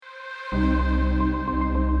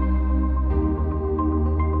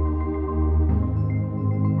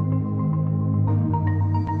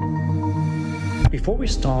Before we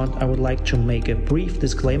start, I would like to make a brief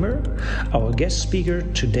disclaimer. Our guest speaker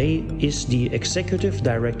today is the Executive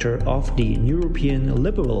Director of the European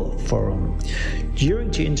Liberal Forum.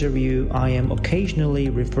 During the interview, I am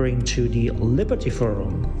occasionally referring to the Liberty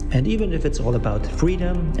Forum. And even if it's all about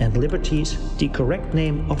freedom and liberties, the correct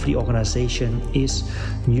name of the organization is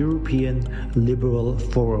European Liberal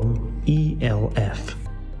Forum, ELF.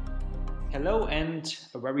 Hello and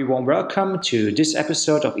a very warm welcome to this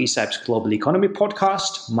episode of eSIP's Global Economy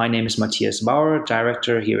Podcast. My name is Matthias Bauer,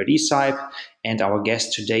 Director here at eSIP, and our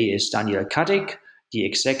guest today is Daniel Kadek, the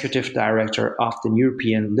Executive Director of the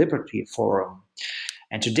European Liberty Forum.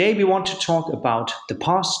 And today we want to talk about the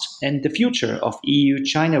past and the future of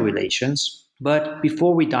EU-China relations. But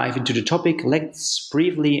before we dive into the topic, let's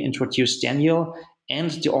briefly introduce Daniel and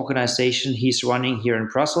the organization he's running here in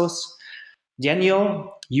Brussels.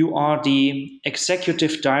 Daniel, you are the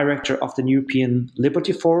Executive Director of the European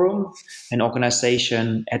Liberty Forum, an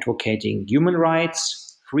organization advocating human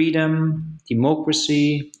rights, freedom,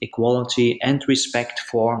 democracy, equality, and respect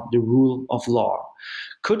for the rule of law.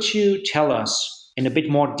 Could you tell us in a bit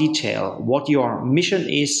more detail what your mission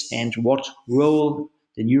is and what role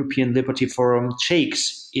the European Liberty Forum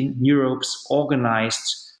takes in Europe's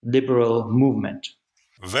organized liberal movement?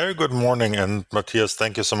 Very good morning, and Matthias,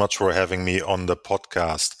 thank you so much for having me on the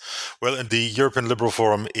podcast. Well, the European Liberal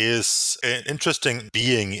Forum is an interesting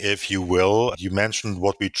being, if you will. You mentioned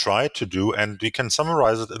what we try to do, and we can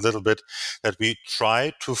summarize it a little bit, that we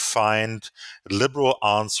try to find liberal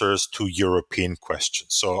answers to European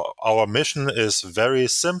questions. So our mission is very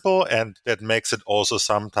simple, and that makes it also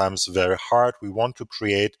sometimes very hard. We want to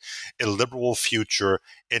create a liberal future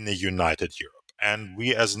in a united Europe. And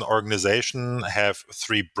we as an organization have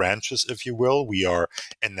three branches, if you will. We are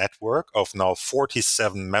a network of now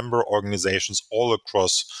 47 member organizations all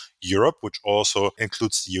across Europe, which also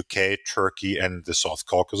includes the UK, Turkey, and the South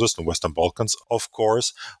Caucasus, the Western Balkans, of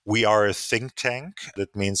course. We are a think tank.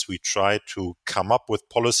 That means we try to come up with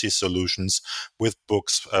policy solutions with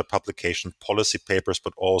books, publication, policy papers,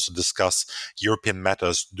 but also discuss European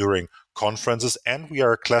matters during conferences. And we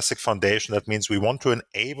are a classic foundation. That means we want to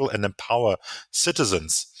enable and empower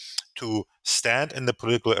citizens to stand in the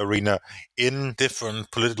political arena in different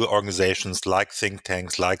political organizations like think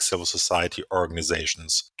tanks, like civil society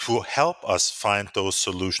organizations, to help us find those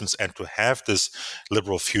solutions and to have this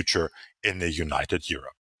liberal future in a united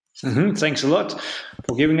Europe. Thanks a lot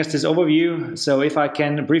for giving us this overview. So if I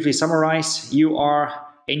can briefly summarize, you are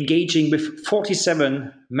engaging with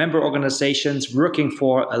 47 member organizations working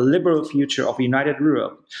for a liberal future of a united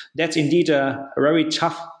Europe. That's indeed a very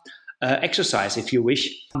tough exercise, if you wish.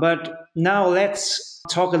 But now let's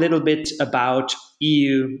talk a little bit about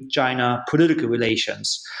EU-China political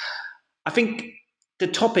relations. I think the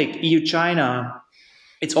topic EU-China,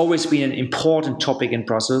 it's always been an important topic in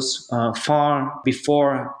Brussels, far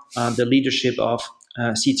before the leadership of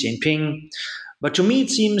Xi Jinping. But to me, it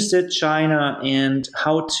seems that China and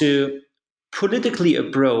how to politically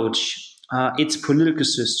approach its political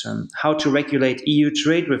system, how to regulate EU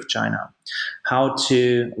trade with China, how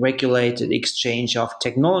to regulate the exchange of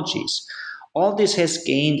technologies. All this has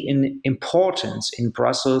gained in importance in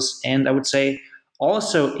Brussels, and I would say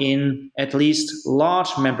also in at least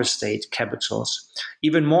large member state capitals,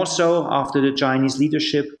 even more so after the Chinese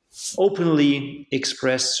leadership openly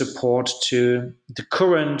expressed support to the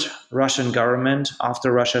current Russian government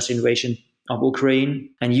after Russia's invasion of Ukraine.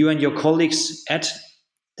 And you and your colleagues at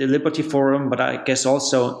the Liberty Forum, but I guess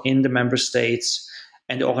also in the member states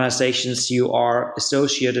and the organizations you are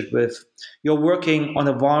associated with, you're working on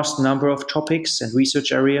a vast number of topics and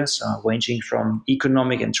research areas, ranging from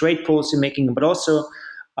economic and trade policy making, but also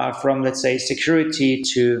from, let's say, security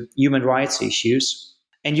to human rights issues.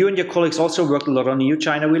 And you and your colleagues also work a lot on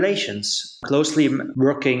EU-China relations, closely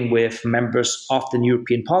working with members of the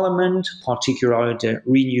European Parliament, particularly the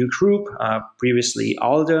Renew Group, previously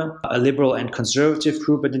ALDE, a liberal and conservative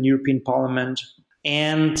group at the European Parliament.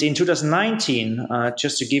 And in 2019,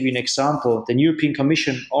 just to give you an example, the European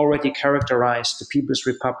Commission already characterized the People's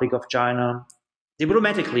Republic of China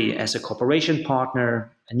diplomatically as a cooperation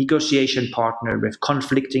partner, a negotiation partner with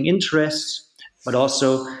conflicting interests, but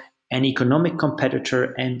also an economic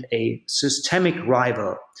competitor and a systemic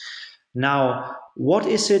rival. Now, what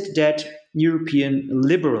is it that European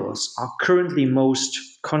liberals are currently most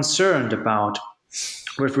concerned about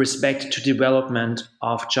with respect to development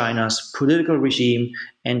of China's political regime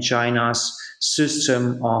and China's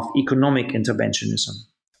system of economic interventionism?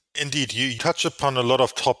 Indeed, you touch upon a lot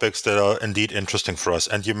of topics that are indeed interesting for us.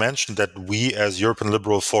 And you mentioned that we as European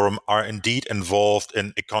Liberal Forum are indeed involved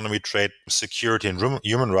in economy, trade, security, and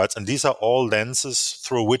human rights. And these are all lenses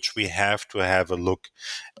through which we have to have a look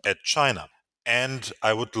at China. And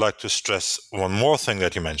I would like to stress one more thing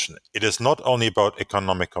that you mentioned. It is not only about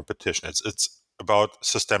economic competition, it's about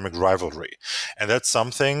systemic rivalry. And that's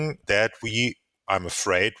something that I'm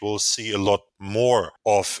afraid, will see a lot more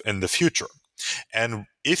of in the future. And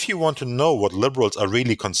if you want to know what liberals are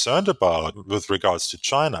really concerned about with regards to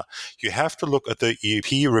China, you have to look at the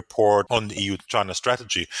EP report on the EU-China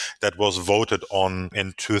strategy that was voted on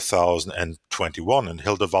in 2021. And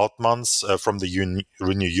Hilde Waldmans from the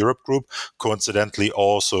Renew Europe group, coincidentally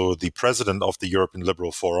also the president of the European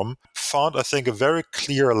Liberal Forum, found, I think, a very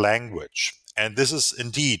clear language. And this is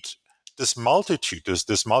indeed this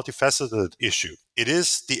multifaceted issue. It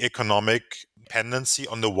is the economic dependency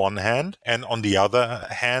on the one hand, and on the other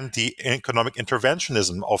hand, the economic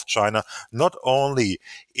interventionism of China, not only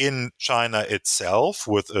in China itself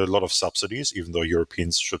with a lot of subsidies, even though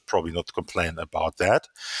Europeans should probably not complain about that,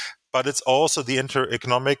 but it's also the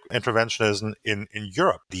economic interventionism in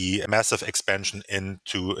Europe, the massive expansion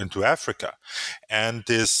into Africa. And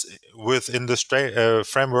this, within the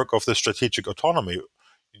framework of the strategic autonomy,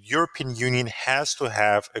 European Union has to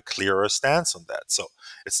have a clearer stance on that. So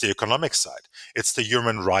it's the economic side. It's the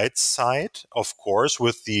human rights side, of course,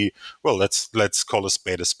 with the, well, let's call a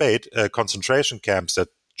spade, concentration camps that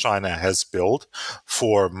China has built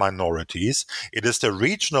for minorities. It is the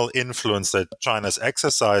regional influence that China is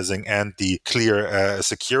exercising and the clear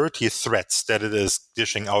security threats that it is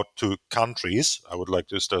dishing out to countries. I would like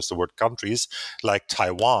to stress the word countries, like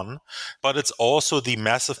Taiwan. But it's also the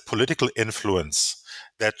massive political influence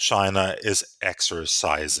that China is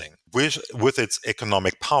exercising with its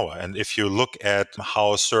economic power. And if you look at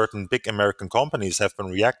how certain big American companies have been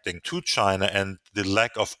reacting to China and the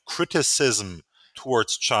lack of criticism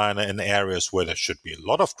towards China in areas where there should be a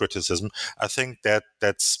lot of criticism, I think that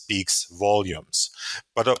speaks volumes.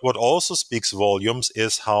 But what also speaks volumes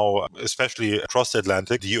is how, especially across the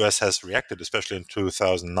Atlantic, the US has reacted, especially in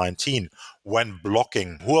 2019, when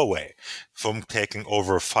blocking Huawei from taking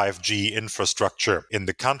over 5G infrastructure in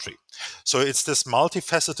the country. So it's this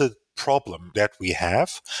multifaceted problem that we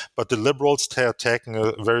have, but the liberals are taking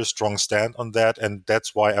a very strong stand on that, and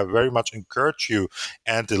that's why I very much encourage you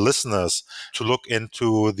and the listeners to look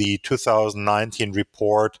into the 2019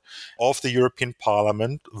 report of the European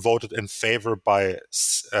Parliament, voted in favor by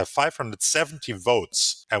 570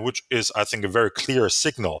 votes, and which is, I think, a very clear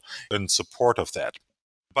signal in support of that.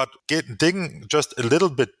 But digging just a little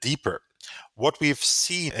bit deeper, what we've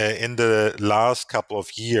seen in the last couple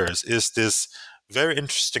of years is this very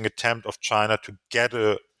interesting attempt of China to get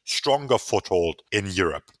a stronger foothold in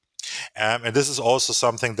Europe. And this is also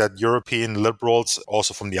something that European liberals,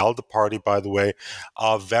 also from the ALDE party, by the way,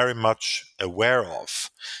 are very much aware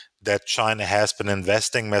of. That China has been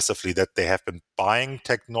investing massively, that they have been buying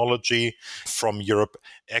technology from Europe,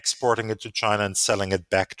 exporting it to China and selling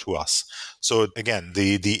it back to us. So again,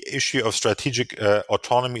 the issue of strategic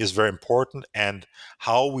autonomy is very important, and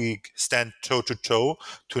how we stand toe-to-toe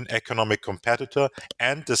to an economic competitor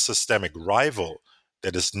and the systemic rival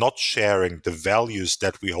that is not sharing the values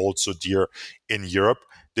that we hold so dear in Europe.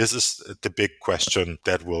 This is the big question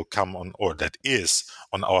that will come on, or that is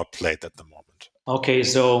on our plate at the moment. Okay,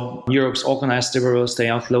 so Europe's organized liberals, they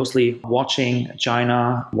are closely watching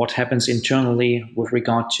China, what happens internally with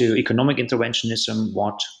regard to economic interventionism,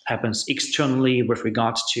 what happens externally with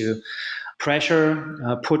regard to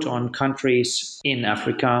pressure put on countries in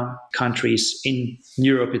Africa, countries in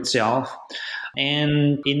Europe itself.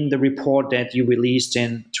 And in the report that you released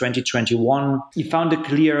in 2021, you found a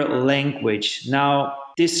clear language. Now,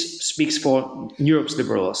 this speaks for Europe's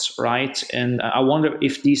liberals, right? And I wonder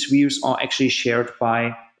if these views are actually shared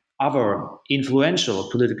by other influential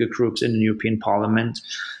political groups in the European Parliament,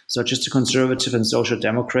 such as the Conservative and Social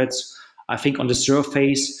Democrats. I think on the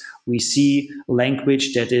surface, we see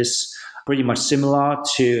language that is pretty much similar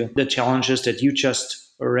to the challenges that you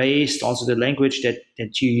just raised, also the language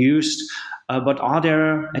that you used. But are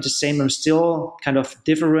there at the same time still kind of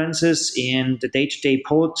differences in the day-to-day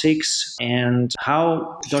politics? And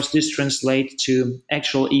how does this translate to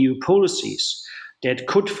actual EU policies that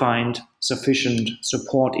could find sufficient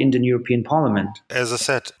support in the European Parliament? As I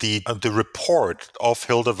said, the report of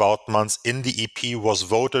Hilde Waldmans in the EP was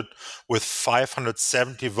voted with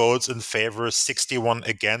 570 votes in favor, 61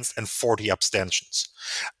 against, and 40 abstentions.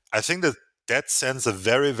 I think that that sends a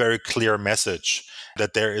very, very clear message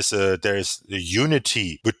that there is a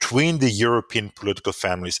unity between the European political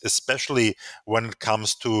families, especially when it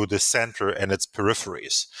comes to the center and its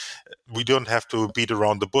peripheries. We don't have to beat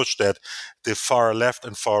around the bush that the far left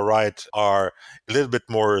and far right are a little bit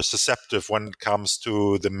more susceptible when it comes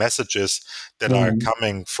to the messages that are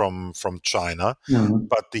coming from China.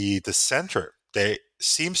 But the center, there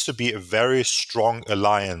seems to be a very strong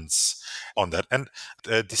alliance on that. And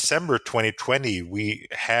December 2020, we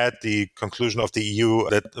had the conclusion of the EU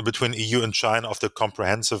between EU and China of the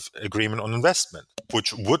Comprehensive Agreement on Investment,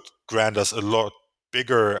 which would grant us a lot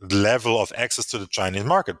bigger level of access to the Chinese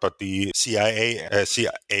market, but the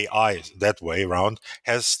CAI, that way around,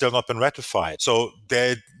 has still not been ratified. So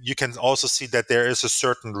there, you can also see that there is a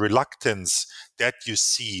certain reluctance that you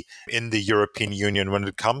see in the European Union when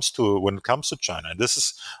it comes to China. And this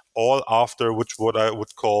is all after what I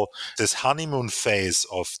would call this honeymoon phase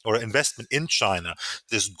or investment in China,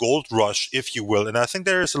 this gold rush, if you will. And I think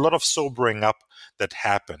there is a lot of sobering up that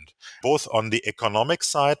happened, both on the economic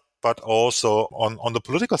side, but also on the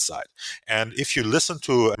political side. And if you listen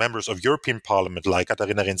to members of European Parliament like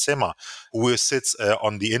Katarina Rinzema, who sits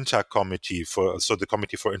on the INTA committee, the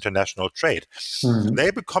Committee for International Trade,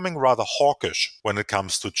 they're becoming rather hawkish when it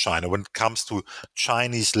comes to China, when it comes to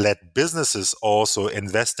Chinese-led businesses also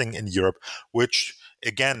investing in Europe, which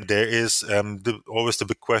again, there is always the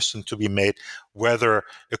big question to be made whether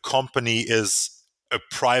a company is a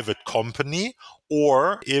private company,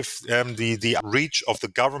 or if the reach of the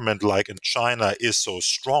government, like in China, is so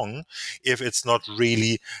strong, if it's not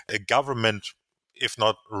really a government, if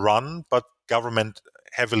not run, but government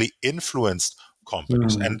heavily influenced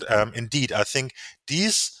companies. And indeed, I think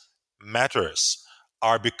these matters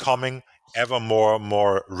are becoming ever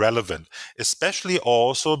more relevant, especially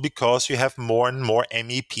also because you have more and more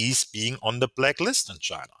MEPs being on the blacklist in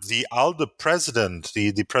China. The ALDE president,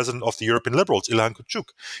 the president of the European Liberals, Ilhan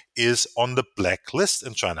Kuchuk, is on the blacklist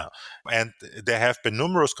in China. And there have been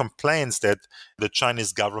numerous complaints that the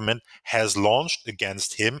Chinese government has launched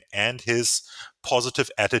against him and his positive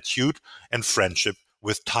attitude and friendship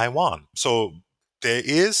with Taiwan. So there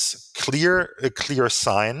is a clear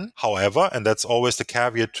sign, however, and that's always the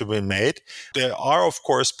caveat to be made. There are, of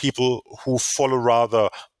course, people who follow rather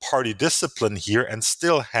party discipline here and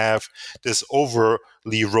still have this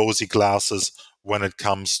overly rosy glasses when it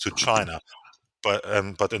comes to China.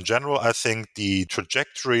 But in general, I think the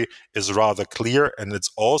trajectory is rather clear, and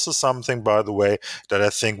it's also something, by the way, that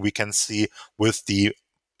I think we can see with the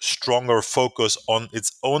stronger focus on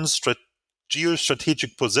its own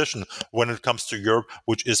geostrategic position when it comes to Europe,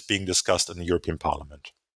 which is being discussed in the European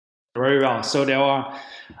Parliament. Very well. So there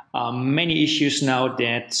are many issues now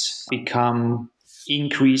that become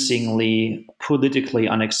increasingly politically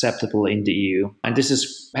unacceptable in the EU. And this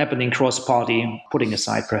is happening cross-party, putting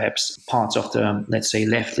aside perhaps parts of the, let's say,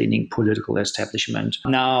 left-leaning political establishment.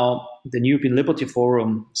 Now, the European Liberty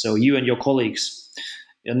Forum, so you and your colleagues,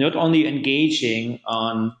 are not only engaging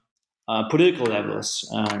on political levels.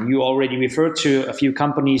 You already referred to a few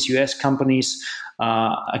companies, US companies.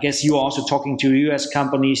 I guess you are also talking to US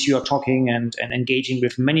companies. You are talking and engaging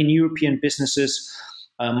with many European businesses.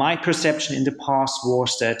 My perception in the past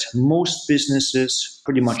was that most businesses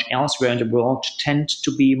pretty much elsewhere in the world tend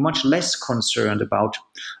to be much less concerned about,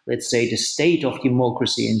 let's say, the state of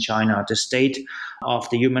democracy in China, the state of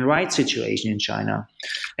the human rights situation in China.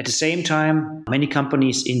 At the same time, many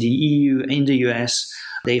companies in the EU, in the US,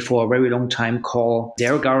 they for a very long time call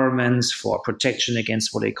their governments for protection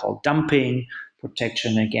against what they call dumping,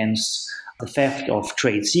 protection against the theft of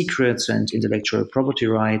trade secrets and intellectual property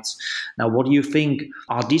rights. Now, what do you think?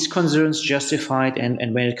 Are these concerns justified? And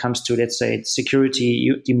when it comes to, let's say,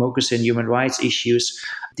 security, democracy, and human rights issues,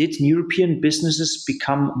 did European businesses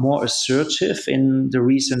become more assertive in the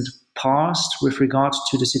recent past with regards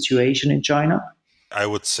to the situation in China? I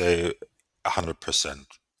would say 100%,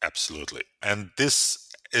 absolutely. And this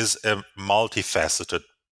is a multifaceted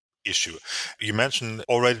issue. You mentioned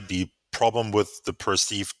already the problem with the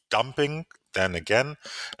perceived dumping. Then again,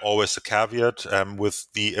 always a caveat with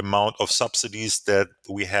the amount of subsidies that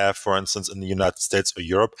we have, for instance, in the United States or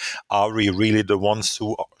Europe. Are we really the ones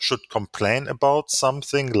who should complain about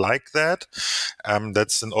something like that?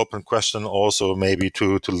 That's an open question also maybe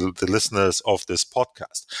to the listeners of this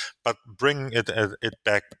podcast. But bring it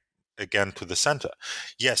back again to the center.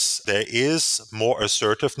 Yes, there is more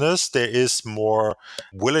assertiveness, there is more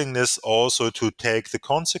willingness also to take the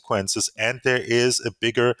consequences, and there is a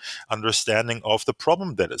bigger understanding of the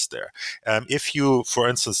problem that is there. If you, for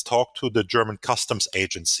instance, talk to the German customs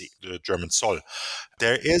agency, the German Zoll,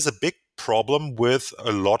 there is a big problem with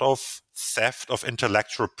a lot of theft of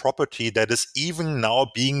intellectual property that is even now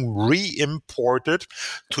being re-imported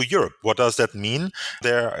to Europe. What does that mean?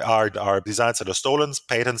 There are designs that are stolen,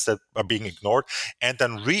 patents that are being ignored, and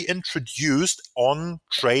then reintroduced on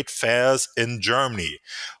trade fairs in Germany,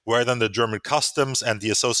 where then the German customs and the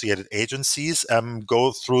associated agencies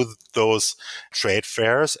go through those trade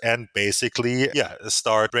fairs and basically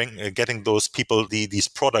start getting those people these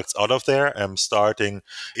products out of there, starting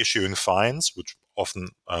issuing fines, which often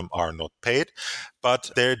are not paid.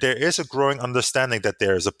 But there is a growing understanding that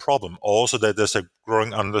there is a problem. Also, that there's a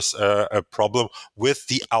growing a problem with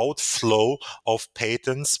the outflow of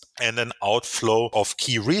patents and an outflow of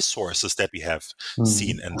key resources that we have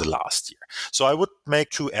seen in the last year. So I would make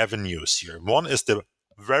two avenues here. One is the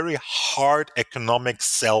very hard economic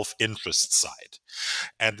self-interest side.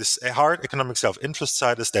 And this hard economic self-interest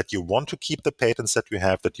side is that you want to keep the patents that you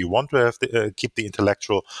have, that you want to have keep the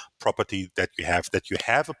intellectual property that you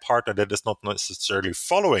have a partner that is not necessarily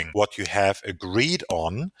following what you have agreed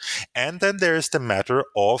on. And then there is the matter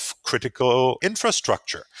of critical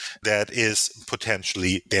infrastructure that is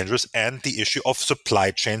potentially dangerous, and the issue of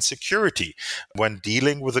supply chain security when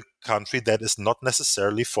dealing with a country that is not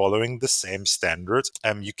necessarily following the same standards.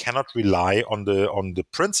 You cannot rely on the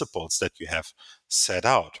principles that you have set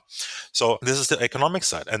out. So this is the economic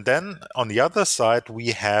side. And then on the other side, we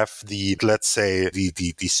have the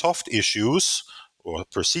soft issues or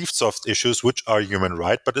perceived soft issues, which are human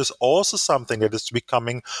rights, but is also something that is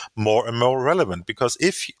becoming more and more relevant, because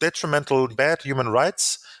if detrimental bad human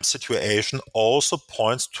rights situation also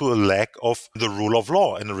points to a lack of the rule of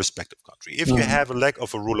law in a respective country. If you have a lack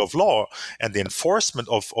of a rule of law and the enforcement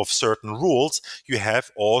of certain rules, you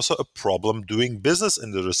have also a problem doing business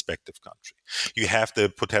in the respective country. You have the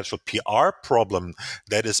potential PR problem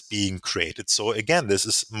that is being created. So again, this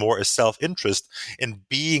is more a self-interest in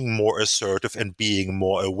being more assertive and being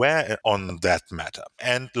more aware on that matter.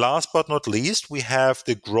 And last but not least, we have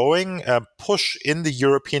the growing push in the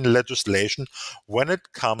European legislation when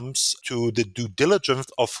it comes to the due diligence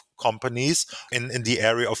of companies in the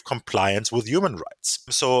area of compliance with human rights.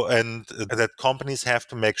 So, and that companies have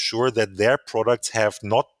to make sure that their products have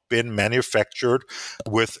not been manufactured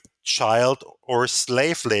with child or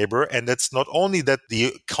slave labor. And it's not only that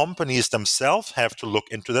the companies themselves have to look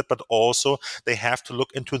into that, but also they have to look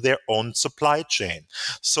into their own supply chain.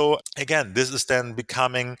 So again, this is then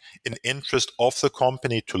becoming an interest of the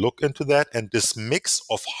company to look into that. And this mix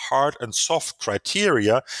of hard and soft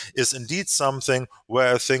criteria is indeed something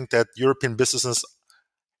where I think that European businesses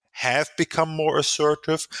have become more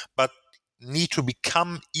assertive, but need to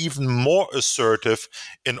become even more assertive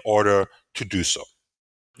in order to do so.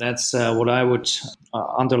 That's what I would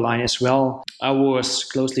underline as well. I was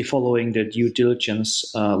closely following the due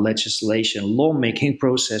diligence legislation lawmaking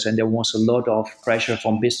process, and there was a lot of pressure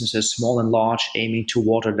from businesses, small and large, aiming to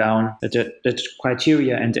water down the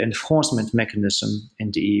criteria and the enforcement mechanism in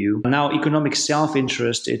the EU. Now, economic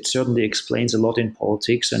self-interest, it certainly explains a lot in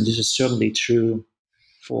politics, and this is certainly true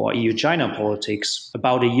for EU-China politics.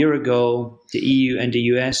 About a year ago, the EU and the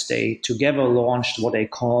US, they together launched what they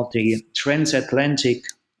call the Transatlantic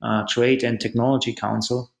Trade and Technology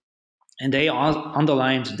Council. And they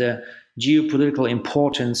underlined the geopolitical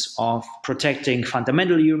importance of protecting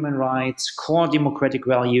fundamental human rights, core democratic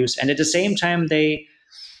values, and at the same time, they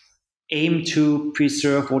aim to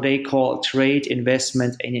preserve what they call trade,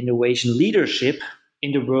 investment, and innovation leadership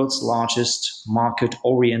in the world's largest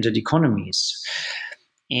market-oriented economies.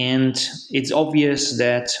 And it's obvious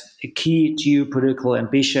that a key geopolitical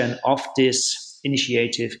ambition of this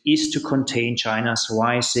initiative is to contain China's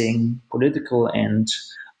rising political and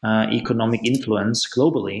economic influence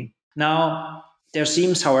globally. Now, there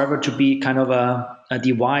seems, however, to be kind of a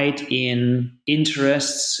divide in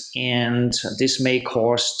interests, and this may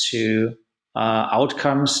cause to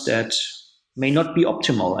outcomes that may not be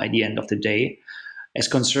optimal at the end of the day. As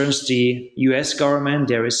concerns the US government,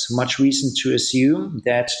 there is much reason to assume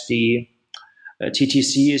that the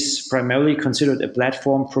TTC is primarily considered a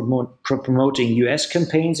platform for promoting US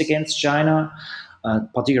campaigns against China,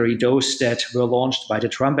 particularly those that were launched by the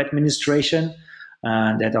Trump administration,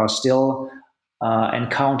 that are still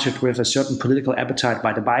encountered with a certain political appetite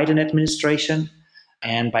by the Biden administration.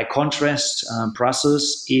 And by contrast,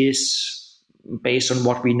 Brussels is, based on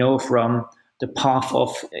what we know from the path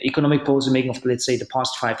of economic policy making of, let's say, the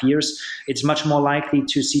past 5 years, it's much more likely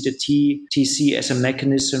to see the TTC as a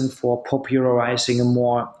mechanism for popularizing a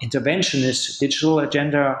more interventionist digital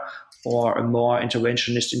agenda or a more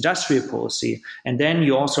interventionist industrial policy. And then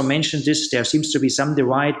you also mentioned this, there seems to be some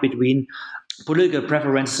divide between political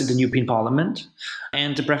preferences in the European Parliament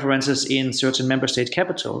and the preferences in certain member state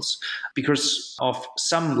capitals. Because of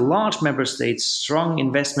some large member states' strong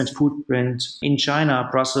investment footprint in China,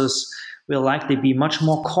 Brussels will likely be much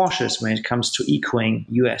more cautious when it comes to echoing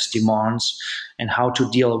US demands and how to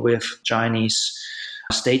deal with Chinese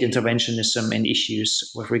state interventionism and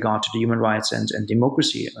issues with regard to the human rights and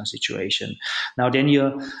democracy situation. Now,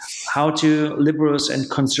 Daniel, how do liberals and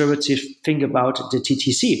conservatives think about the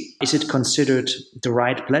TTC? Is it considered the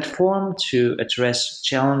right platform to address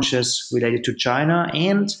challenges related to China?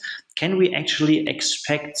 And can we actually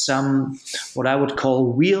expect some, what I would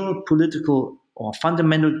call, real political or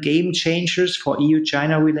fundamental game changers for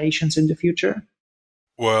EU-China relations in the future?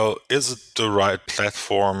 Well, is it the right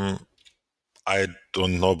platform? I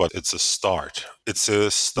don't know, but it's a start. It's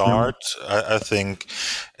a start, I think,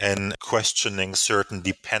 in questioning certain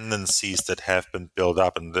dependencies that have been built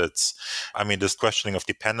up. And this questioning of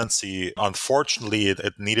dependency, unfortunately,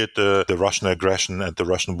 it needed the Russian aggression and the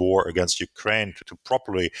Russian war against Ukraine to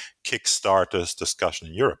properly kickstart this discussion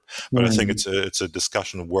in Europe. But I think it's a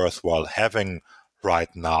discussion worthwhile having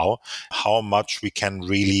right now, how much we can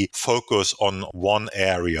really focus on one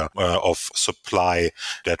area of supply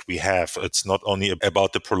that we have. It's not only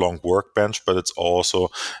about the prolonged workbench, but it's also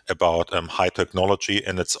about high technology,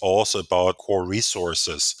 and it's also about core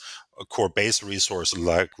resources, core base resources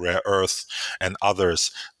like rare earth and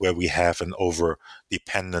others where we have an over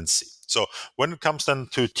dependency. So when it comes then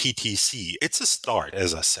to TTC, it's a start,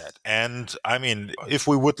 as I said. And if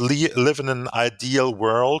we would live in an ideal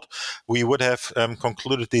world, we would have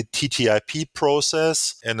concluded the TTIP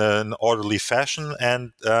process in an orderly fashion,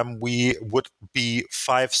 and we would be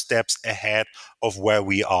 5 steps ahead of where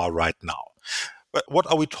we are right now. But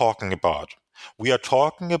what are we talking about? We are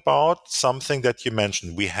talking about something that you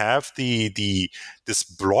mentioned. We have this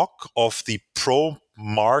block of the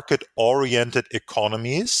pro-market oriented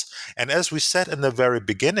economies. And as we said in the very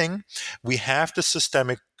beginning, we have the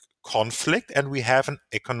systemic conflict and we have an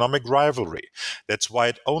economic rivalry. That's why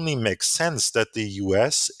it only makes sense that the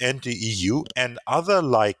US and the EU and other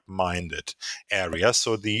like-minded areas,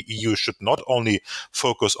 so the EU should not only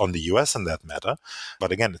focus on the US in that matter,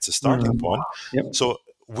 but again, it's a starting point. Yep. So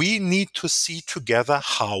we need to see together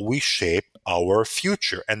how we shape our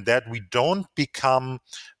future and that we don't become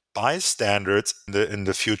bystanders in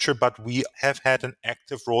the future, but we have had an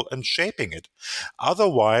active role in shaping it.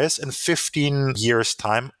 Otherwise, in 15 years'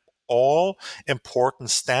 time, all important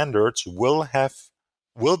standards will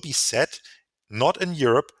be set not in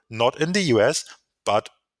Europe, not in the US, but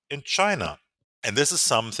in China. And this is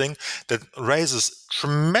something that raises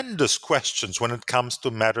tremendous questions when it comes to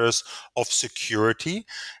matters of security,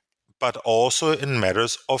 but also in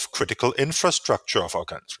matters of critical infrastructure of our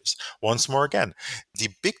countries. Once more again, the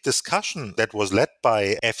big discussion that was led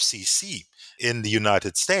by FCC in the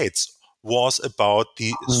United States was about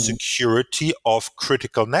the security of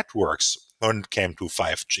critical networks when it came to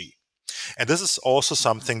 5G. And this is also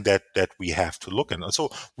something that we have to look at. And so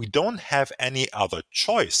we don't have any other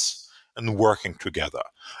choice in working together.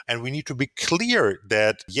 And we need to be clear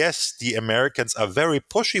that, yes, the Americans are very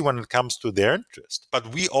pushy when it comes to their interest.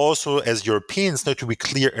 But we also, as Europeans, need to be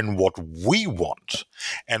clear in what we want.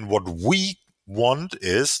 And what we want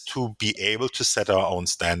is to be able to set our own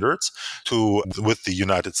standards with the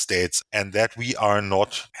United States, and that we are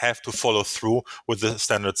not have to follow through with the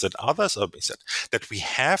standards that others have set. That we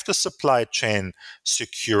have the supply chain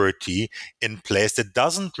security in place that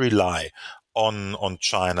doesn't rely on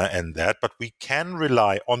China and that, but we can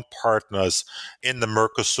rely on partners in the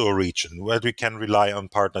Mercosur region, where we can rely on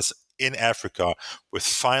partners in Africa with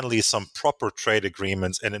finally some proper trade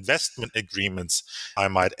agreements and investment agreements, I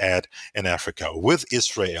might add, in Africa, with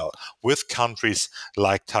Israel, with countries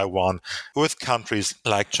like Taiwan, with countries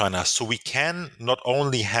like China. So we can not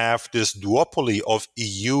only have this duopoly of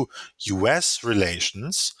EU-US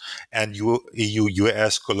relations and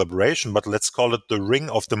EU-US collaboration, but let's call it the ring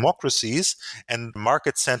of democracies and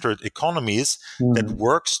market-centered economies that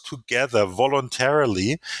works together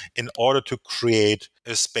voluntarily in order to create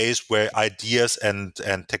a space where ideas and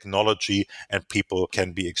technology and people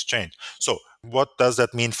can be exchanged. So what does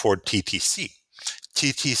that mean for TTC?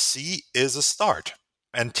 TTC is a start.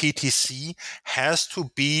 And TTC has to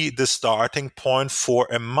be the starting point for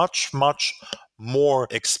a much, much more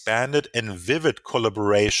expanded and vivid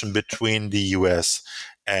collaboration between the US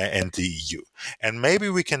and the EU. And maybe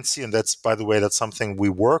we can see, and that's, by the way, that's something we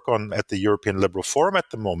work on at the European Liberal Forum at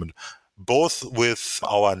the moment, both with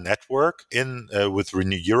our network with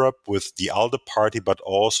Renew Europe, with the ALDE party, but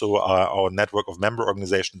also our network of member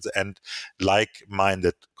organizations and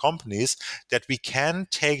like-minded companies, that we can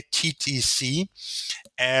take TTC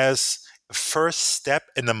as first step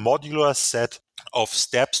in a modular set of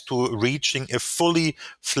steps to reaching a fully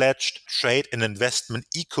fledged trade and investment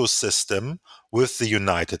ecosystem with the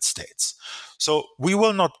United States. So we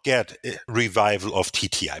will not get a revival of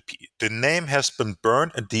TTIP. The name has been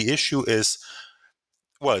burned, and the issue is,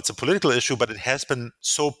 well, it's a political issue, but it has been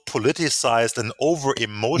so politicized and over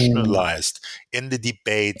emotionalized in the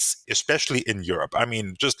debates, especially in Europe. I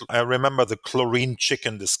mean, I remember the chlorine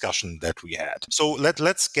chicken discussion that we had. So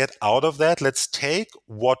let's get out of that. Let's take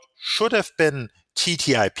what should have been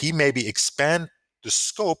TTIP, maybe expand the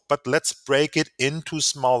scope, but let's break it into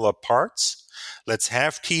smaller parts. Let's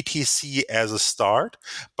have TTC as a start,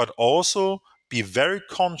 but also be very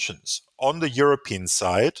conscious on the European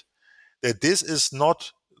side that this is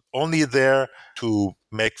not only there to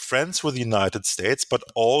make friends with the United States, but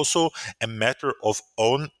also a matter of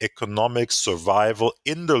own economic survival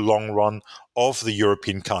in the long run of the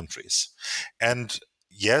European countries. And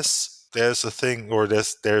yes, there's a thing, or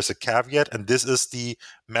there's a caveat, and this is the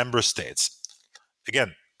member states.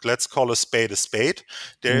 Again, let's call a spade a spade.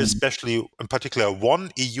 There is especially, in particular,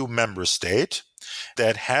 one EU member state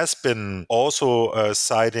that has been also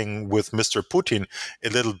siding with Mr. Putin a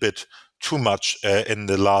little bit too much in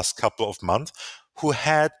the last couple of months, who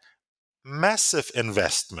had massive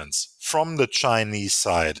investments from the Chinese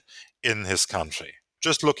side in his country.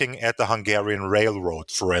 Just looking at the Hungarian railroad,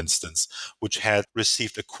 for instance, which had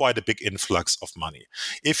received quite a big influx of money.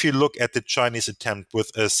 If you look at the Chinese attempt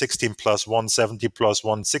with a 16 plus 1, 70 plus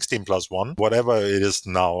 1, 16 plus 1, whatever it is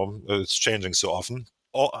now, it's changing so often.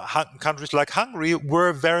 Countries like Hungary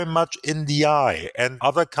were very much in the eye, and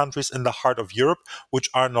other countries in the heart of Europe, which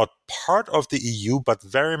are not part of the EU, but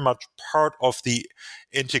very much part of the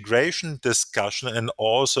integration discussion and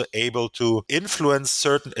also able to influence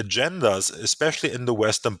certain agendas, especially in the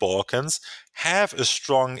Western Balkans, have a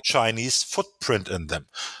strong Chinese footprint in them.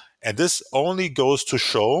 And this only goes to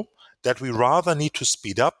show that we rather need to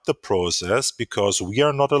speed up the process, because we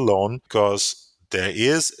are not alone, because there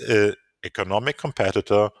is a economic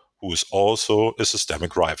competitor who is also a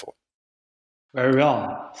systemic rival. Very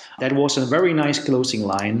well. That was a very nice closing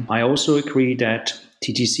line. I also agree that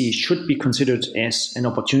TTC should be considered as an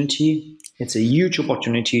opportunity. It's a huge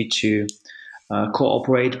opportunity to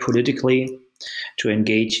cooperate politically, to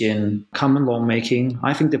engage in common lawmaking.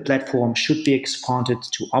 I think the platform should be expanded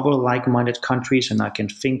to other like-minded countries, and I can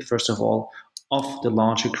think, first of all, of the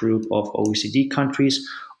larger group of OECD countries,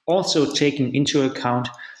 also taking into account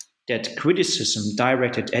that criticism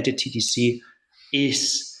directed at the TTC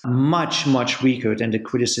is much, much weaker than the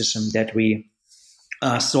criticism that we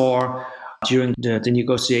saw during the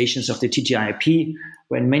negotiations of the TTIP,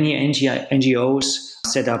 when many NGOs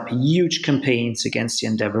set up huge campaigns against the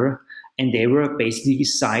endeavor, and they were basically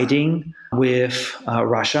siding with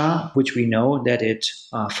Russia, which we know that it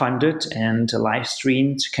funded and live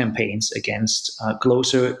streamed campaigns against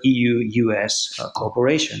closer EU-US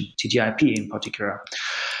cooperation, TTIP in particular.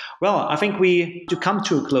 Well, I think to come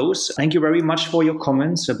to a close. Thank you very much for your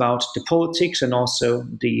comments about the politics and also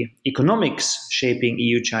the economics shaping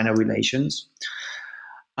EU-China relations.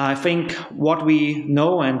 I think what we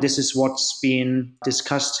know, and this is what's been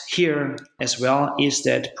discussed here as well, is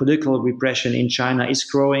that political repression in China is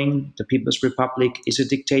growing. The People's Republic is a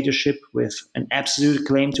dictatorship with an absolute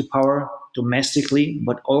claim to power domestically,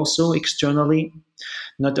 but also externally,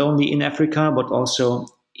 not only in Africa, but also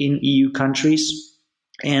in EU countries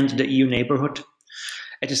and the EU neighborhood.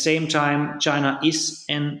 At the same time, China is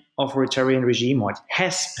an authoritarian regime, or it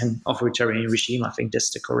has an authoritarian regime, I think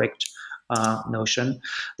that's the correct notion,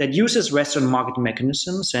 that uses Western market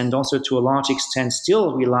mechanisms and also to a large extent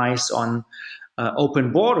still relies on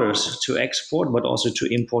open borders to export, but also to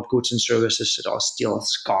import goods and services that are still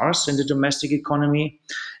scarce in the domestic economy.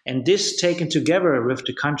 And this, taken together with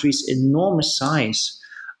the country's enormous size,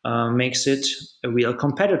 makes it a real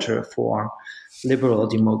competitor for liberal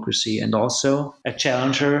democracy and also a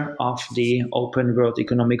challenger of the open world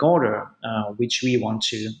economic order, which we want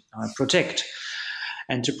to protect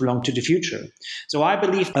and to belong to the future. So I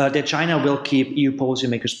believe that China will keep EU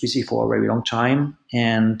policymakers busy for a very long time,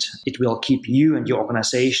 and it will keep you and your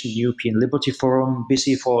organization, the European Liberty Forum,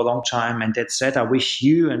 busy for a long time. And that said, I wish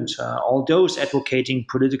you and all those advocating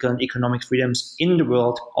political and economic freedoms in the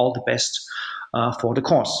world all the best for the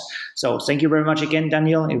cause. So thank you very much again,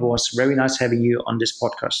 Daniel. It was very nice having you on this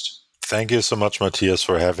podcast. Thank you so much, Matthias,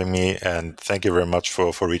 for having me. And thank you very much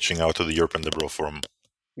for reaching out to the European Liberal Forum.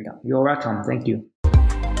 Yeah, you're welcome. Thank you.